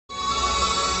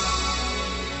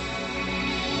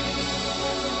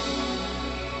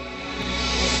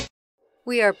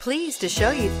We are pleased to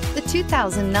show you the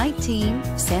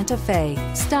 2019 Santa Fe.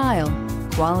 Style,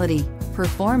 quality,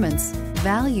 performance,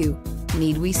 value.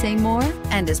 Need we say more?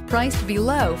 And is priced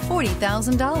below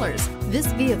 $40,000. This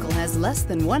vehicle has less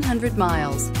than 100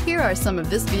 miles. Here are some of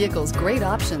this vehicle's great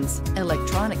options: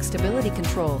 electronic stability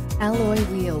control, alloy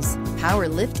wheels, power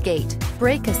lift gate,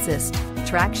 brake assist,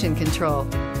 traction control,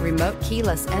 remote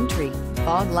keyless entry,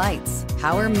 fog lights,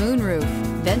 power moonroof,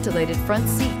 ventilated front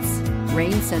seats,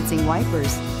 rain sensing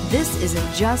wipers. This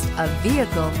isn't just a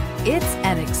vehicle, it's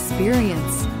an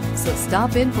experience. So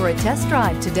stop in for a test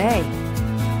drive today.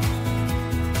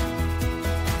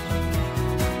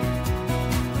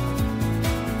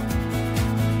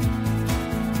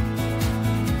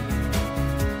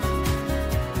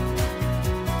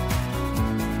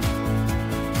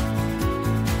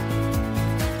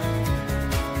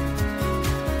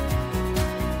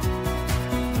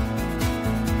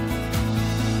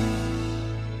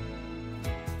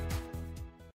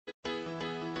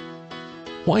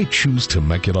 Why choose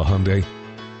Temecula Hyundai?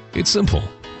 It's simple.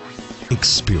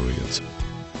 Experience.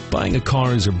 Buying a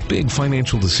car is a big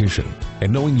financial decision,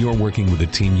 and knowing you're working with a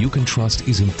team you can trust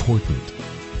is important.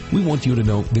 We want you to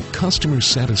know that customer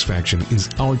satisfaction is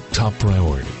our top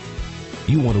priority.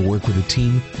 You want to work with a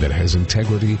team that has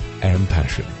integrity and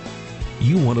passion.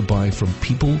 You want to buy from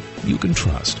people you can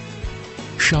trust.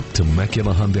 Shop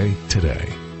Temecula Hyundai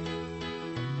today.